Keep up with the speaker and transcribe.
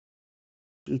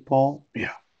is Paul.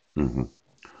 Yeah. hmm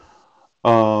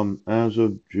as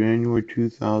of January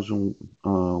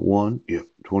 2001, Yeah.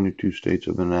 22 states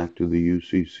have enacted the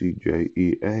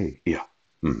UCCJEA. Yeah.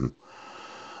 hmm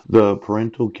The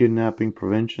Parental Kidnapping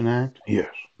Prevention Act,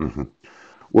 Yes. hmm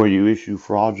where you issue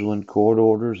fraudulent court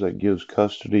orders that gives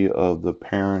custody of the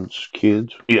parent's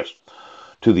kids Yes.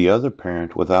 to the other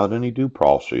parent without any due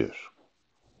process.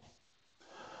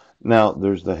 Now,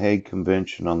 there's the Hague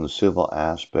Convention on the Civil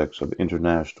Aspects of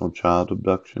International Child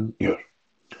Abduction. Yes.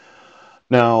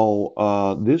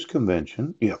 Now, this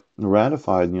convention, Yeah.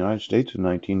 ratified in the United States in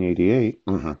 1988,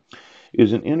 Mm-hmm.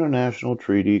 is an international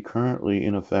treaty currently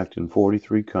in effect in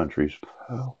 43 countries.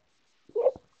 Oh.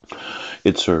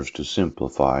 It serves to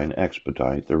simplify and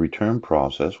expedite the return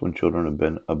process when children have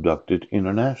been abducted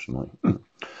internationally.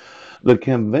 The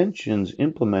convention's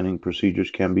implementing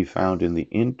procedures can be found in the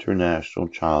International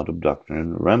Child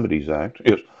Abduction Remedies Act,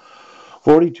 Yes.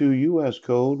 42 U.S.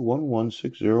 Code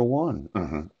 11601.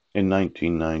 Mm-hmm. In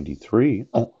 1993,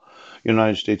 the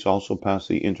United States also passed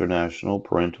the International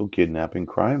Parental Kidnapping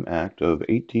Crime Act of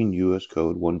 18 U.S.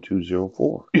 Code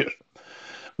 1204, Yes.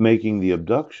 making the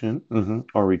abduction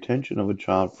or retention of a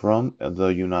child from the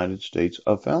United States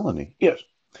a felony. Yes.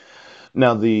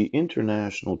 Now, the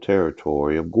international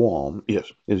territory of Guam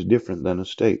Yes. is different than a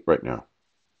state right now.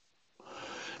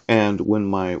 And when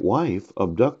my wife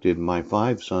abducted my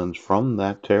five sons from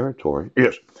that territory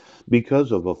Yes.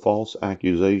 because of a false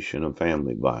accusation of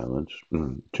family violence,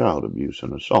 child abuse,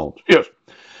 and assault, Yes.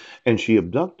 and she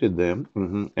abducted them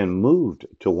and moved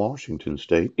to Washington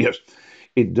state, Yes.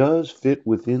 it does fit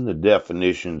within the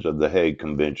definitions of the Hague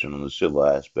Convention on the Civil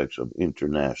Aspects of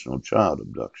International Child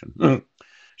Abduction. Mm.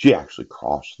 She actually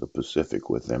crossed the Pacific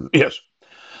with them. Yes.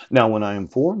 Now, when I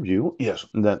informed you Yes.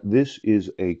 that this is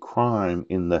a crime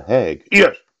in The Hague,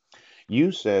 Yes.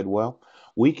 you said, well,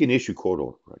 we can issue court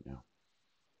order right now.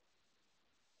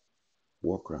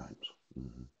 War crimes,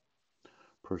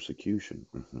 persecution.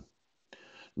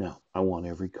 Now, I want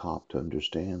every cop to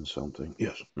understand something.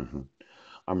 Yes.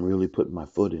 I'm really putting my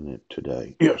foot in it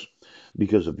today Yes.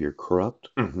 because of your corrupt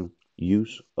Mm-hmm.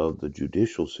 use of the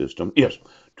judicial system Yes.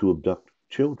 to abduct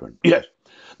children. Yes.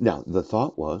 Now, the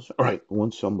thought was, All right.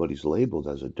 once somebody's labeled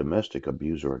as a domestic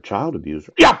abuser or a child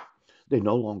abuser, Yeah. they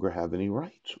no longer have any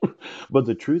rights. But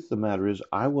the truth of the matter is,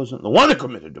 I wasn't the one that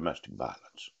committed domestic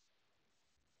violence.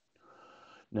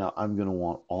 Now, I'm going to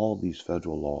want all these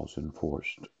federal laws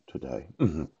enforced today.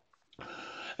 Mm-hmm.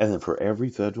 And then for every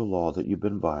federal law that you've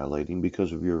been violating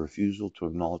because of your refusal to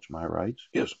acknowledge my rights,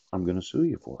 Yes. I'm going to sue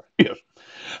you for it. Yes.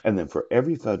 And then for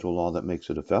every federal law that makes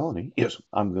it a felony, Yes.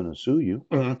 I'm going to sue you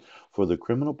Mm-hmm. for the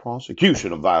criminal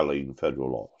prosecution of violating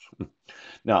federal laws.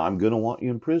 Now, I'm going to want you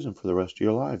in prison for the rest of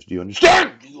your lives. Do you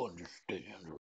understand? Do you understand?